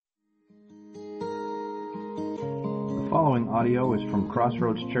following audio is from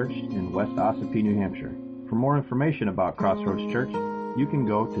Crossroads Church in West Ossipee, New Hampshire. For more information about Crossroads Church, you can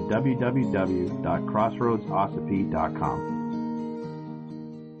go to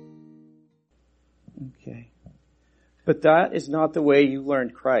www.crossroadsossipee.com. Okay. But that is not the way you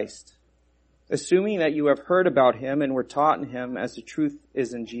learned Christ. Assuming that you have heard about him and were taught in him as the truth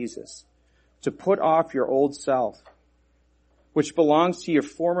is in Jesus, to put off your old self, which belongs to your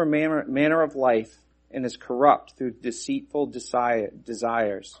former manner of life and is corrupt through deceitful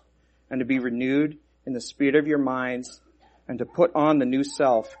desires, and to be renewed in the spirit of your minds, and to put on the new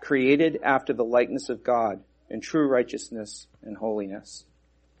self, created after the likeness of God, in true righteousness and holiness.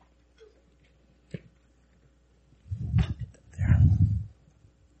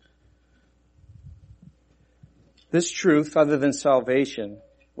 This truth, other than salvation,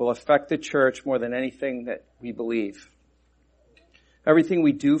 will affect the church more than anything that we believe. Everything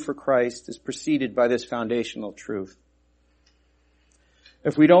we do for Christ is preceded by this foundational truth.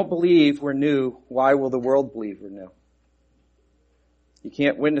 If we don't believe we're new, why will the world believe we're new? You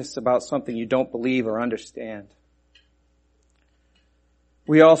can't witness about something you don't believe or understand.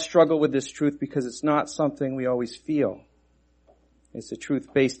 We all struggle with this truth because it's not something we always feel. It's a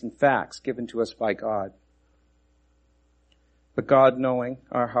truth based in facts given to us by God. But God, knowing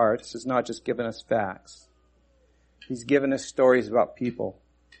our hearts, has not just given us facts. He's given us stories about people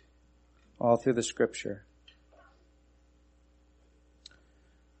all through the scripture.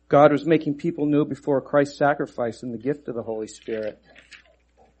 God was making people new before Christ's sacrifice and the gift of the Holy Spirit.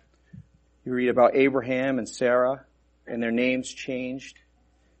 You read about Abraham and Sarah, and their names changed.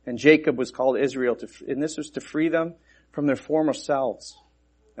 And Jacob was called Israel, and this was to free them from their former selves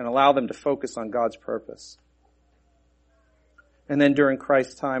and allow them to focus on God's purpose. And then during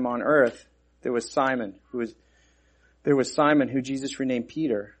Christ's time on earth, there was Simon who Jesus renamed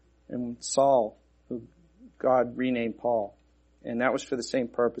Peter, and Saul, who God renamed Paul. And that was for the same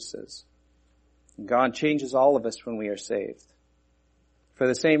purposes. God changes all of us when we are saved, for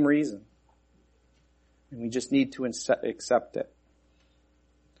the same reason. And we just need to accept it.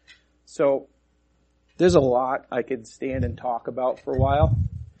 So, there's a lot I could stand and talk about for a while,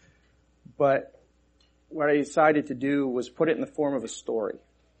 but what I decided to do was put it in the form of a story.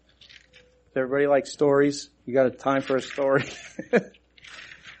 Does everybody like stories? You got a time for a story?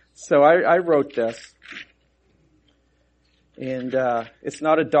 So I wrote this. And it's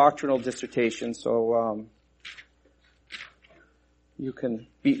not a doctrinal dissertation, so you can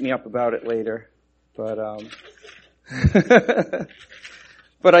beat me up about it later. But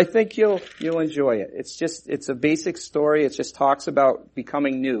but I think you'll enjoy it. It's a basic story. It just talks about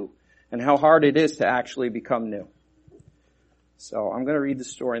becoming new and how hard it is to actually become new. So I'm going to read the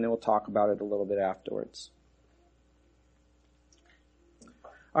story and then we'll talk about it a little bit afterwards.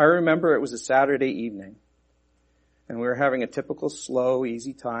 I remember it was a Saturday evening, and we were having a typical slow,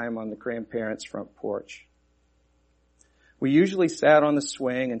 easy time on the grandparents' front porch. We usually sat on the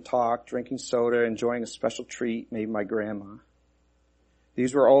swing and talked, drinking soda, enjoying a special treat made by Grandma.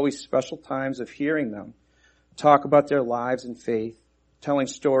 These were always special times of hearing them talk about their lives and faith, telling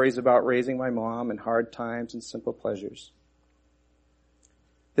stories about raising my mom and hard times and simple pleasures.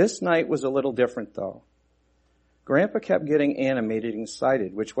 This night was a little different, though. Grandpa kept getting animated and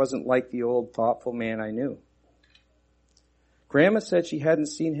excited, which wasn't like the old, thoughtful man I knew. Grandma said she hadn't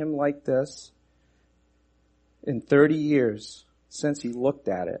seen him like this in 30 years since he looked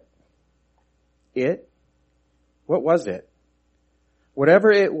at it. It? What was it?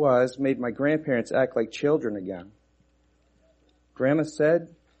 Whatever it was made my grandparents act like children again. Grandma said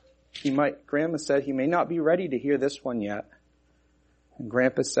he may not be ready to hear this one yet. And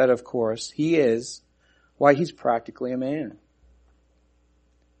Grandpa said, of course, he is. Why, he's practically a man.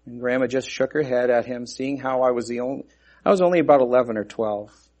 And Grandma just shook her head at him, seeing how I was only about 11 or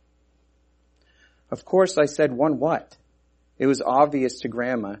 12. Of course, I said, one what? It was obvious to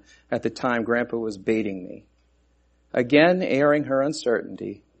Grandma at the time Grandpa was baiting me. Again, airing her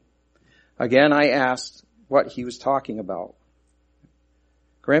uncertainty. Again, I asked what he was talking about.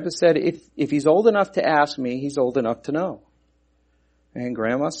 Grandpa said, if he's old enough to ask me, he's old enough to know. And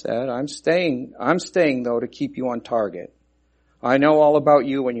Grandma said, I'm staying though to keep you on target. I know all about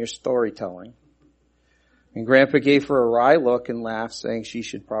you and your storytelling. And Grandpa gave her a wry look and laughed, saying she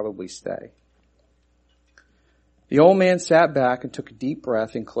should probably stay. The old man sat back and took a deep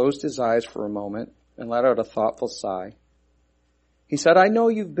breath and closed his eyes for a moment and let out a thoughtful sigh. He said, I know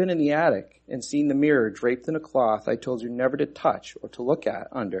you've been in the attic and seen the mirror draped in a cloth I told you never to touch or to look at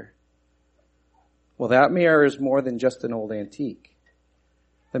under. Well, that mirror is more than just an old antique.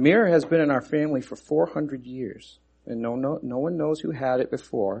 The mirror has been in our family for 400 years, and no one knows who had it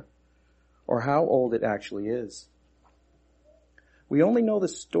before or how old it actually is. We only know the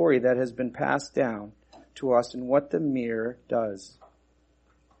story that has been passed down to us and what the mirror does.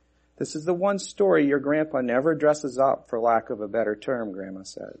 This is the one story your grandpa never dresses up, for lack of a better term, Grandma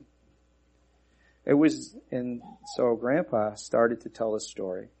said. So Grandpa started to tell the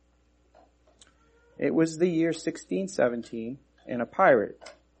story. It was the year 1617, and a pirate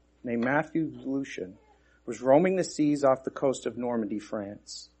named Matthew Lucian was roaming the seas off the coast of Normandy,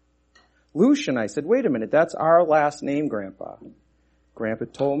 France. Lucian, I said, wait a minute, that's our last name, Grandpa. Grandpa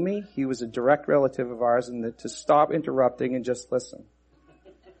told me he was a direct relative of ours and that to stop interrupting and just listen.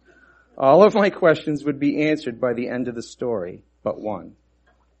 All of my questions would be answered by the end of the story, but one.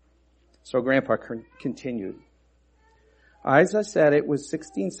 So Grandpa continued. As I said, it was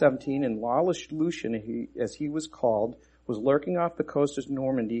 1617, and lawless Lucian, as he was called, was lurking off the coast of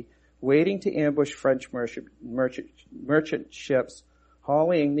Normandy, waiting to ambush French merchant ships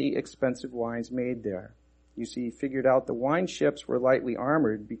hauling the expensive wines made there. You see, he figured out the wine ships were lightly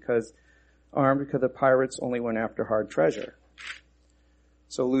armed because the pirates only went after hard treasure.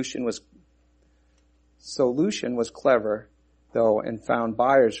 So Lucian was clever, though, and found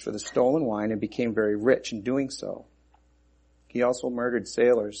buyers for the stolen wine and became very rich in doing so. He also murdered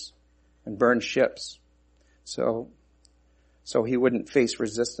sailors and burned ships, so he wouldn't face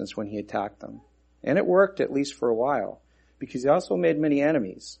resistance when he attacked them. And it worked, at least for a while, because he also made many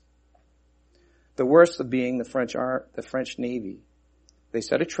enemies. The worst of being the French Navy. They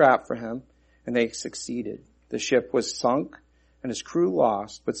set a trap for him, and they succeeded. The ship was sunk, and his crew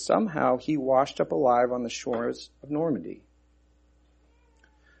lost, but somehow he washed up alive on the shores of Normandy.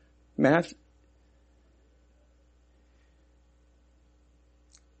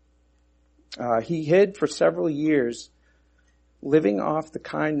 He hid for several years, living off the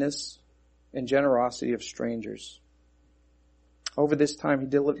kindness and generosity of strangers. Over this time, he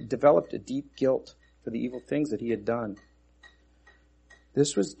developed a deep guilt for the evil things that he had done.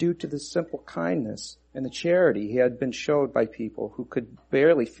 This was due to the simple kindness and the charity he had been showed by people who could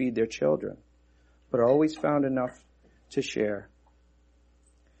barely feed their children, but always found enough to share.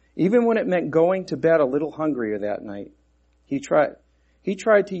 Even when it meant going to bed a little hungrier that night, he tried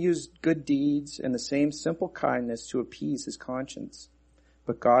to use good deeds and the same simple kindness to appease his conscience,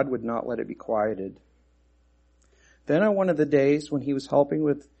 but God would not let it be quieted. Then on one of the days when he was helping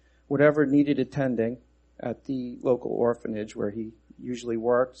with whatever needed attending at the local orphanage where he usually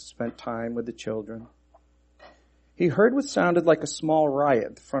worked, spent time with the children, he heard what sounded like a small riot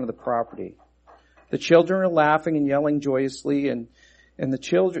at the front of the property. The children were laughing and yelling joyously, and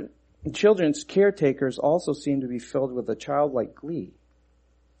the children's caretakers also seemed to be filled with a childlike glee.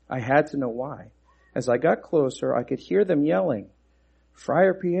 I had to know why. As I got closer, I could hear them yelling,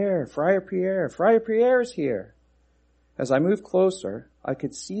 "Friar Pierre, Friar Pierre, Friar Pierre is here." As I moved closer, I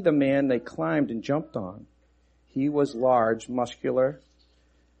could see the man they climbed and jumped on. He was large, muscular,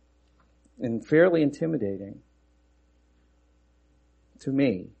 and fairly intimidating to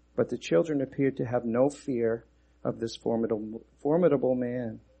me, but the children appeared to have no fear of this formidable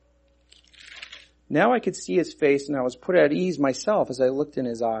man. Now I could see his face, and I was put at ease myself as I looked in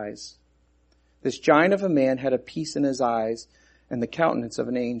his eyes. This giant of a man had a peace in his eyes and the countenance of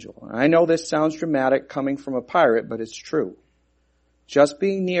an angel. I know this sounds dramatic coming from a pirate, but it's true. Just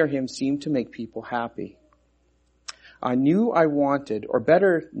being near him seemed to make people happy. I knew I wanted, or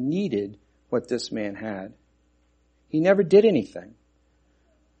better, needed what this man had. He never did anything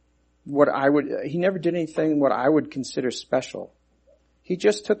what I would consider special. He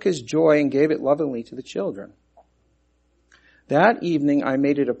just took his joy and gave it lovingly to the children. That evening, I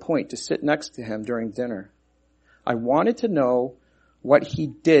made it a point to sit next to him during dinner. I wanted to know what he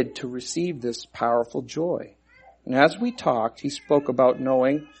did to receive this powerful joy. And as we talked, he spoke about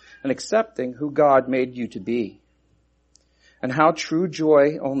knowing and accepting who God made you to be, and how true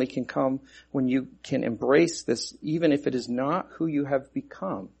joy only can come when you can embrace this, even if it is not who you have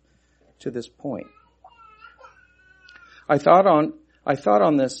become to this point. I thought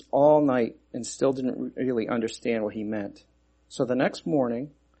on this all night and still didn't really understand what he meant. So the next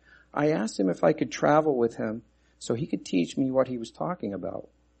morning, I asked him if I could travel with him so he could teach me what he was talking about.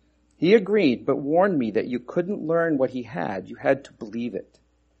 He agreed, but warned me that you couldn't learn what he had. You had to believe it.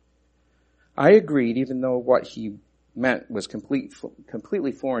 I agreed, even though what he meant was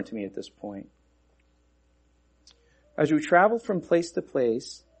completely foreign to me at this point. As we traveled from place to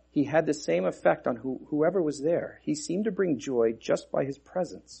place, he had the same effect on whoever was there. He seemed to bring joy just by his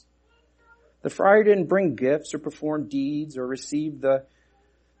presence. The friar didn't bring gifts or perform deeds or receive the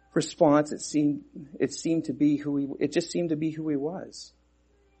response. It just seemed to be who he was.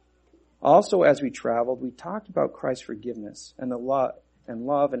 Also, as we traveled, we talked about Christ's forgiveness and the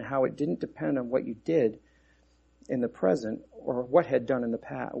love and how it didn't depend on what you did in the present or what you had done in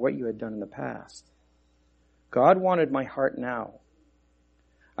the past. God wanted my heart now.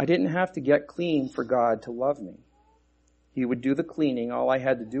 I didn't have to get clean for God to love me. He would do the cleaning. All I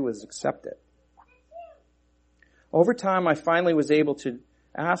had to do was accept it. Over time, I finally was able to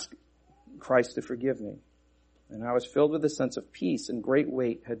ask Christ to forgive me. And I was filled with a sense of peace, and great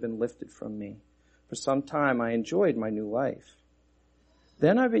weight had been lifted from me. For some time, I enjoyed my new life.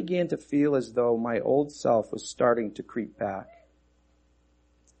 Then I began to feel as though my old self was starting to creep back.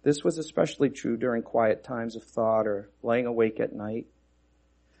 This was especially true during quiet times of thought or laying awake at night.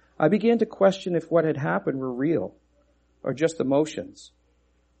 I began to question if what had happened were real or just emotions.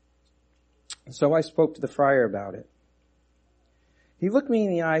 So I spoke to the friar about it. He looked me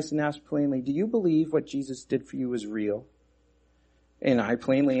in the eyes and asked plainly, "Do you believe what Jesus did for you is real?" And I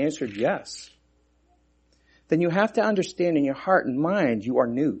plainly answered, "Yes." "Then you have to understand in your heart and mind you are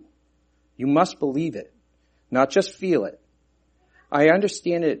new. You must believe it, not just feel it. I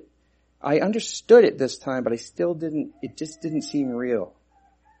understand it. I understood it this time, but it just didn't seem real."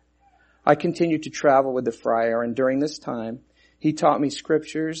 I continued to travel with the friar, and during this time, he taught me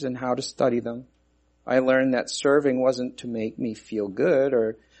scriptures and how to study them. I learned that serving wasn't to make me feel good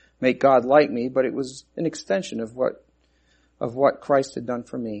or make God like me, but it was an extension of what Christ had done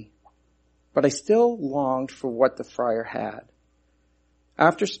for me. But I still longed for what the friar had.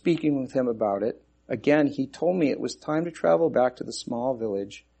 After speaking with him about it, again he told me it was time to travel back to the small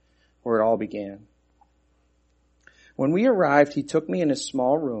village where it all began. When we arrived, he took me in a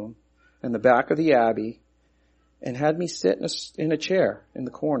small room in the back of the abbey and had me sit in a chair in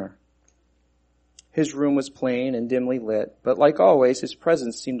the corner. His room was plain and dimly lit, but like always, his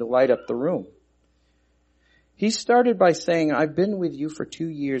presence seemed to light up the room. He started by saying, "I've been with you for 2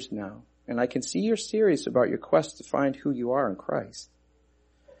 years now, and I can see you're serious about your quest to find who you are in Christ."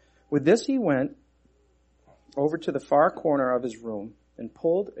 With this, he went over to the far corner of his room and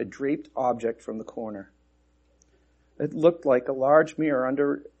pulled a draped object from the corner. It looked like a large mirror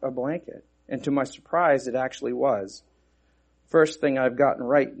under a blanket, and to my surprise, it actually was. First thing I've gotten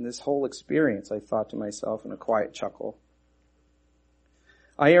right in this whole experience, I thought to myself in a quiet chuckle.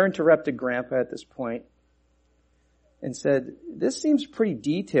 I interrupted Grandpa at this point and said, "This seems pretty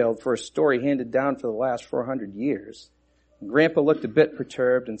detailed for a story handed down for the last 400 years. And Grandpa looked a bit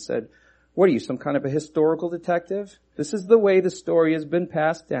perturbed and said, "What are you, some kind of a historical detective? This is the way the story has been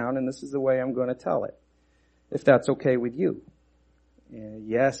passed down, and this is the way I'm going to tell it, if that's okay with you."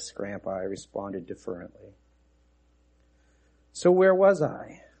 "Yes, Grandpa," I responded deferently. So where was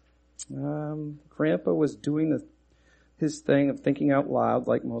I? Grandpa was doing his thing of thinking out loud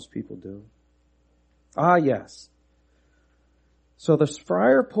like most people do. Ah, yes. So the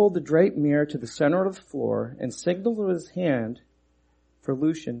friar pulled the draped mirror to the center of the floor and signaled with his hand for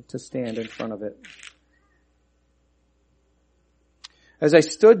Lucian to stand in front of it. As I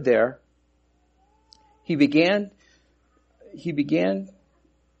stood there, he began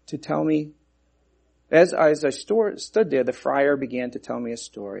to tell me, as I stood there, the friar began to tell me a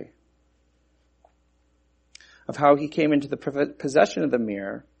story of how he came into the possession of the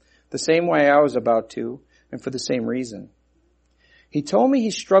mirror the same way I was about to, and for the same reason. He told me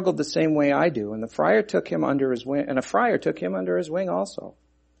he struggled the same way I do, and a friar took him under his wing also.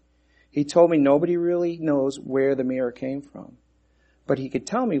 He told me nobody really knows where the mirror came from, but he could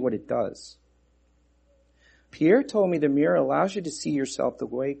tell me what it does. Pierre told me the mirror allows you to see yourself the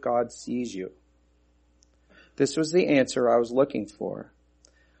way God sees you. This was the answer I was looking for,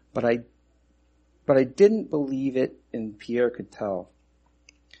 but I didn't believe it, and Pierre could tell.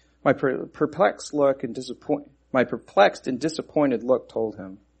 My perplexed and disappointed look told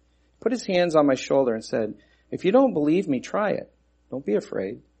him. He put his hands on my shoulder and said, "If you don't believe me, try it. Don't be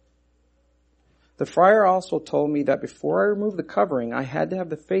afraid." The friar also told me that before I removed the covering, I had to have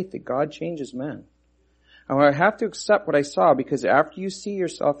the faith that God changes men. And I have to accept what I saw, because after you see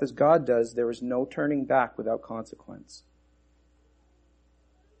yourself as God does, there is no turning back without consequence.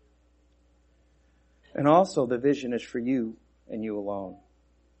 And also the vision is for you and you alone.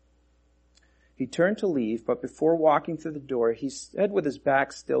 He turned to leave, but before walking through the door, he said with his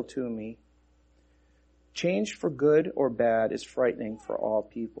back still to me, "Change for good or bad is frightening for all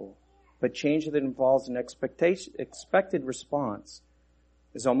people, but change that involves an expected response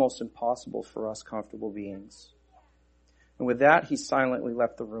is almost impossible for us comfortable beings." And with that, he silently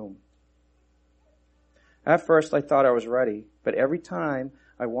left the room. At first, I thought I was ready, but every time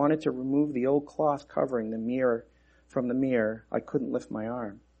I wanted to remove the old cloth covering from the mirror, I couldn't lift my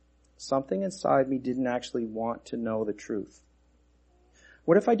arm. Something inside me didn't actually want to know the truth.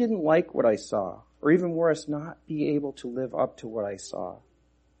 What if I didn't like what I saw, or even worse, not be able to live up to what I saw?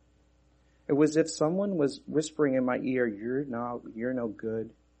 It was as if someone was whispering in my ear, you're no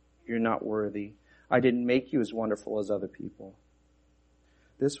good. You're not worthy. I didn't make you as wonderful as other people.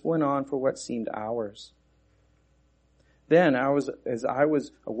 This went on for what seemed hours. Then, as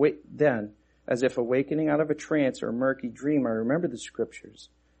if awakening out of a trance or a murky dream, I remembered the scriptures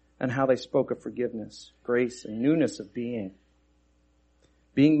and how they spoke of forgiveness, grace, and newness of being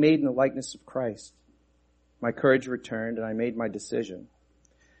made in the likeness of Christ. My courage returned and I made my decision.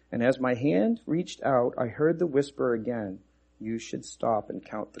 And as my hand reached out, I heard the whisper again, you should stop and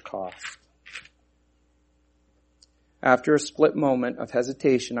count the cost. After a split moment of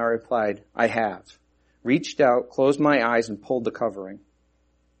hesitation, I replied, I have. Reached out, closed my eyes, and pulled the covering.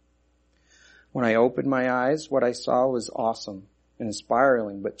 When I opened my eyes, what I saw was awesome and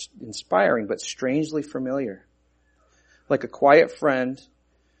inspiring, but strangely familiar. Like a quiet friend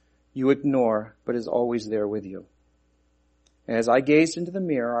you ignore, but is always there with you. As I gazed into the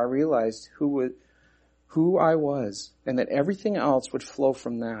mirror, I realized who I was, and that everything else would flow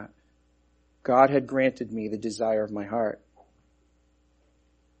from that. God had granted me the desire of my heart.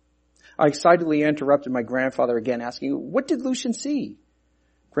 I excitedly interrupted my grandfather again, asking, what did Lucian see?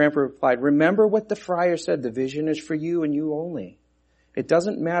 Grandpa replied, remember what the friar said, the vision is for you and you only. It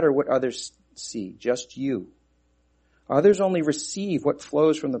doesn't matter what others see, just you. Others only receive what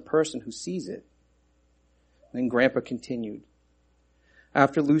flows from the person who sees it. Then Grandpa continued.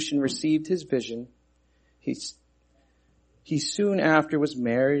 After Lucian received his vision, he soon after was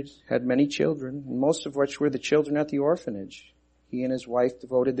married, had many children, and most of which were the children at the orphanage. He and his wife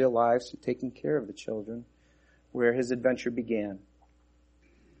devoted their lives to taking care of the children, where his adventure began.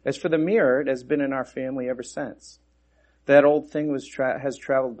 As for the mirror, it has been in our family ever since. That old thing has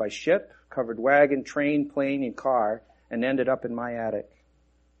traveled by ship, covered wagon, train, plane, and car, and ended up in my attic.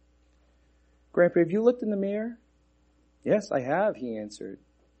 Grandpa, have you looked in the mirror? Yes, I have, he answered.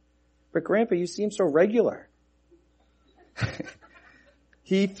 But Grandpa, you seem so regular.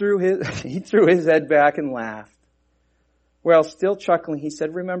 He threw his head back and laughed. Well, still chuckling, he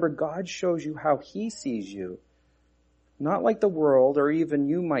said, remember, God shows you how he sees you. Not like the world or even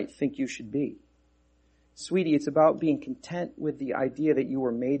you might think you should be. Sweetie, it's about being content with the idea that you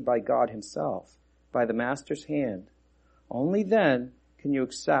were made by God himself, by the Master's hand. Only then can you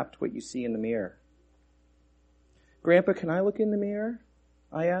accept what you see in the mirror. Grandpa, can I look in the mirror?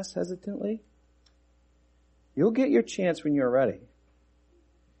 I asked hesitantly. You'll get your chance when you're ready.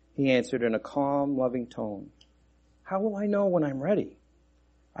 He answered in a calm, loving tone. How will I know when I'm ready?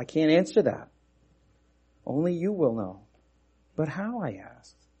 I can't answer that. Only you will know. But how, I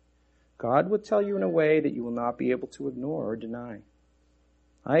asked. God will tell you in a way that you will not be able to ignore or deny.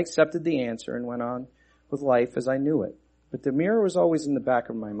 I accepted the answer and went on with life as I knew it, but the mirror was always in the back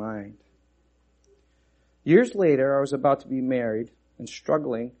of my mind. Years later, I was about to be married and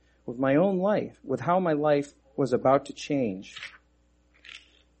struggling with my own life, with how my life was about to change,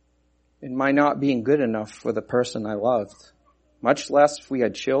 and my not being good enough for the person I loved, much less if we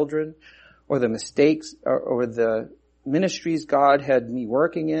had children, or the mistakes, or the ministries God had me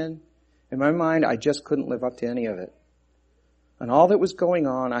working in. In my mind, I just couldn't live up to any of it. And all that was going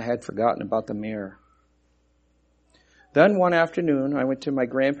on, I had forgotten about the mirror. Then one afternoon, I went to my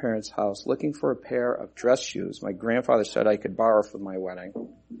grandparents' house looking for a pair of dress shoes my grandfather said I could borrow for my wedding.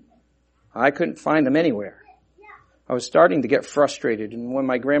 I couldn't find them anywhere. I was starting to get frustrated, and when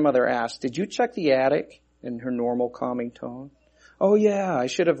my grandmother asked, did you check the attic? In her normal calming tone. Oh yeah, I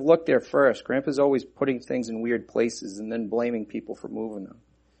should have looked there first. Grandpa's always putting things in weird places and then blaming people for moving them.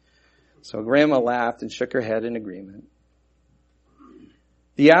 So Grandma laughed and shook her head in agreement.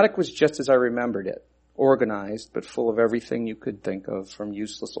 The attic was just as I remembered it, organized but full of everything you could think of, from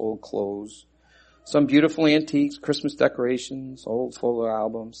useless old clothes, some beautiful antiques, Christmas decorations, old photo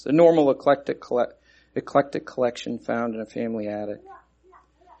albums, the normal eclectic collection found in a family attic.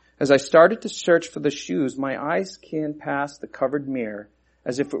 As I started to search for the shoes, my eyes scanned past the covered mirror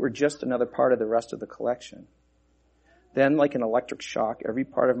as if it were just another part of the rest of the collection. Then, like an electric shock, every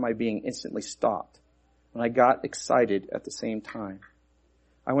part of my being instantly stopped, and I got excited at the same time.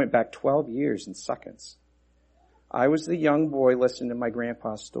 I went back 12 years in seconds. I was the young boy listening to my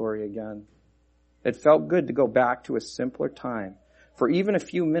grandpa's story again. It felt good to go back to a simpler time, for even a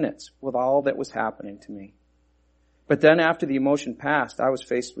few minutes, with all that was happening to me. But then after the emotion passed, I was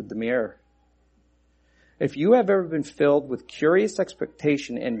faced with the mirror. If you have ever been filled with curious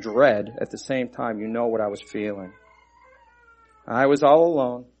expectation and dread at the same time, you know what I was feeling. I was all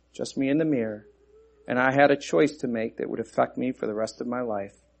alone, just me in the mirror, and I had a choice to make that would affect me for the rest of my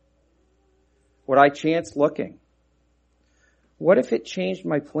life. Would I chance looking? What if it changed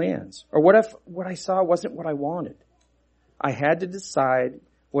my plans? Or what if what I saw wasn't what I wanted? I had to decide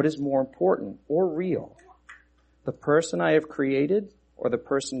What is more important or real? The person I have created or the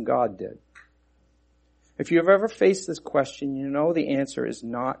person God did? If you have ever faced this question, you know the answer is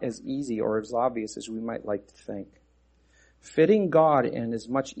not as easy or as obvious as we might like to think. Fitting God in is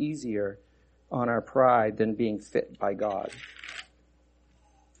much easier on our pride than being fit by God.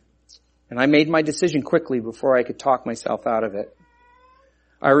 And I made my decision quickly before I could talk myself out of it.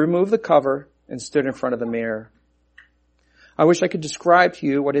 I removed the cover and stood in front of the mirror. I wish I could describe to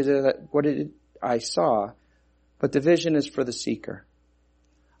you what I saw, but the vision is for the seeker.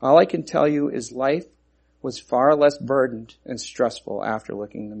 All I can tell you is life was far less burdened and stressful after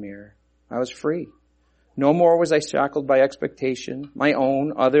looking in the mirror. I was free. No more was I shackled by expectation, my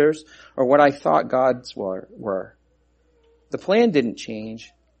own, others, or what I thought God's were. The plan didn't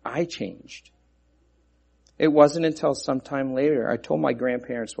change. I changed. It wasn't until sometime later I told my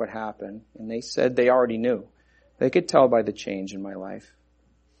grandparents what happened, and they said they already knew. They could tell by the change in my life.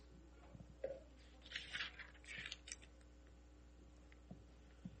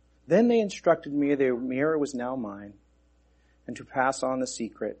 Then they instructed me the mirror was now mine, and to pass on the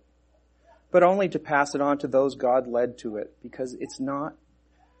secret, but only to pass it on to those God led to it, because not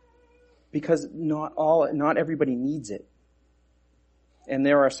everybody needs it. And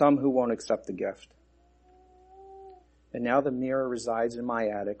there are some who won't accept the gift. And now the mirror resides in my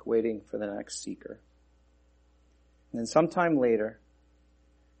attic, waiting for the next seeker. And then sometime later,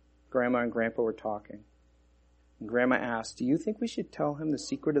 Grandma and Grandpa were talking. And Grandma asked, "Do you think we should tell him the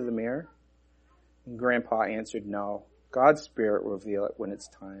secret of the mirror?" And Grandpa answered, "No. God's Spirit will reveal it when it's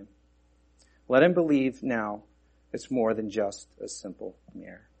time. Let him believe now it's more than just a simple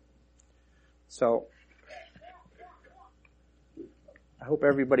mirror." So, I hope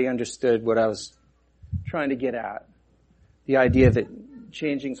everybody understood what I was trying to get at. The idea that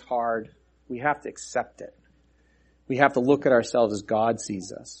changing's hard. We have to accept it. We have to look at ourselves as God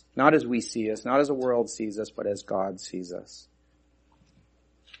sees us. Not as we see us, not as the world sees us, but as God sees us.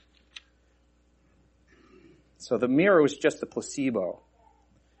 So the mirror was just a placebo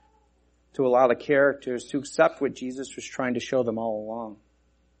to allow the characters to accept what Jesus was trying to show them all along.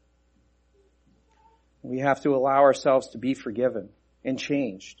 We have to allow ourselves to be forgiven and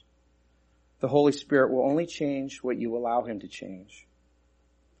changed. The Holy Spirit will only change what you allow Him to change.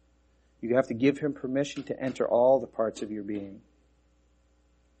 You have to give Him permission to enter all the parts of your being.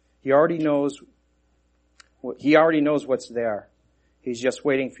 He already knows what's there. He's just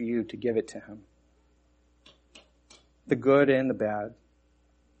waiting for you to give it to Him. The good and the bad.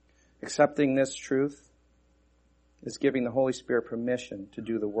 Accepting this truth is giving the Holy Spirit permission to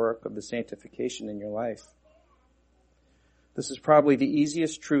do the work of the sanctification in your life. This is probably the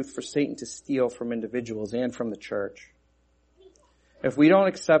easiest truth for Satan to steal from individuals and from the church. If we don't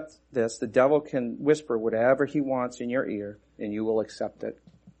accept this, the devil can whisper whatever he wants in your ear, and you will accept it.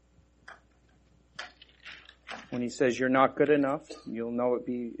 When he says you're not good enough, you'll know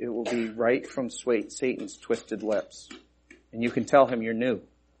it will be right from Satan's twisted lips. And you can tell him you're new.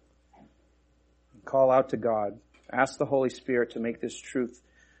 Call out to God. Ask the Holy Spirit to make this truth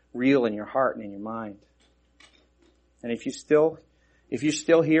real in your heart and in your mind. And if you're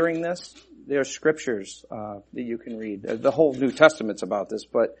still hearing this, there are scriptures that you can read. The whole New Testament's about this,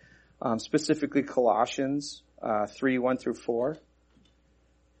 but specifically Colossians 3:1-4,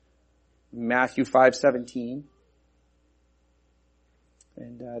 Matthew 5:17.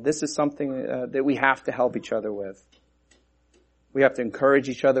 And this is something that we have to help each other with. We have to encourage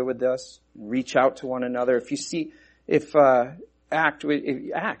each other with this, reach out to one another. If you see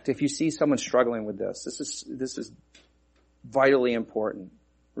someone struggling with this, this is vitally important.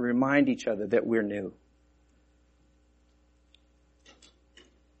 Remind each other that we're new.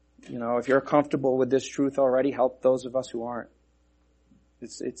 You know, if you're comfortable with this truth already, help those of us who aren't.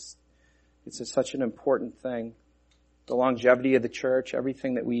 It's such an important thing. The longevity of the church,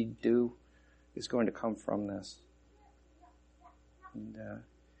 everything that we do is going to come from this. And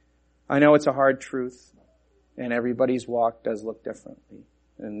I know it's a hard truth, and everybody's walk does look differently.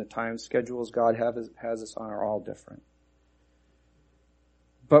 And the time schedules God has us on are all different.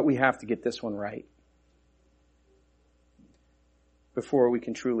 But we have to get this one right before we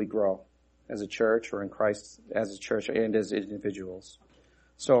can truly grow as a church or in Christ as a church and as individuals.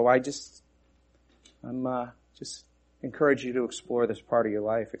 So I'm just encourage you to explore this part of your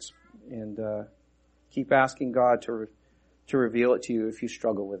life and keep asking God to reveal it to you if you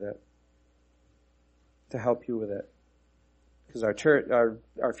struggle with it, to help you with it, because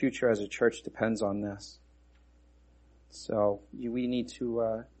our future as a church depends on this. So we need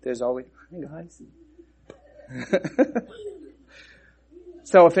to. There's always, hi guys.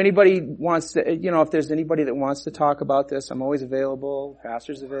 So if anybody wants to, if there's anybody that wants to talk about this, I'm always available.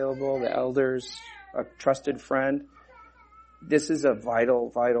 Pastor's available, the elders, a trusted friend. This is a vital,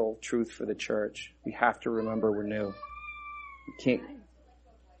 vital truth for the church. We have to remember we're new. We can't.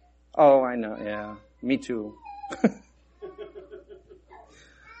 Oh, I know. Yeah, me too.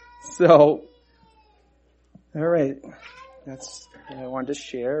 So, all right. That's what I wanted to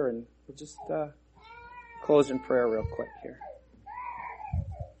share, and we'll just close in prayer real quick here.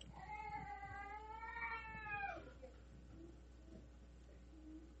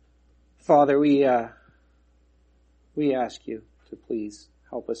 Father, we ask you to please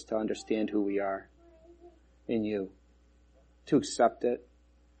help us to understand who we are in you, to accept it,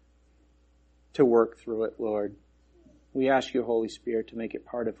 to work through it, Lord. We ask you, Holy Spirit, to make it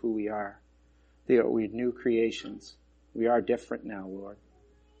part of who we are. We're new creations. We are different now, Lord.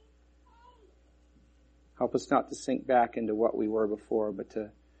 Help us not to sink back into what we were before, but to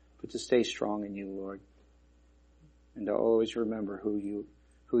stay strong in you, Lord. And to always remember who you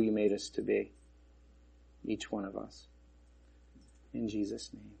made us to be, each one of us. In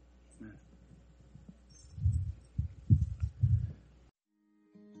Jesus' name, amen.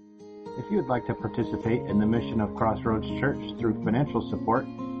 If you would like to participate in the mission of Crossroads Church through financial support,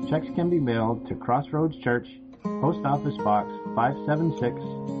 checks can be mailed to Crossroads Church, Post Office Box 576,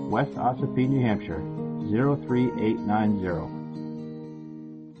 West Ossipee, New Hampshire, 03890.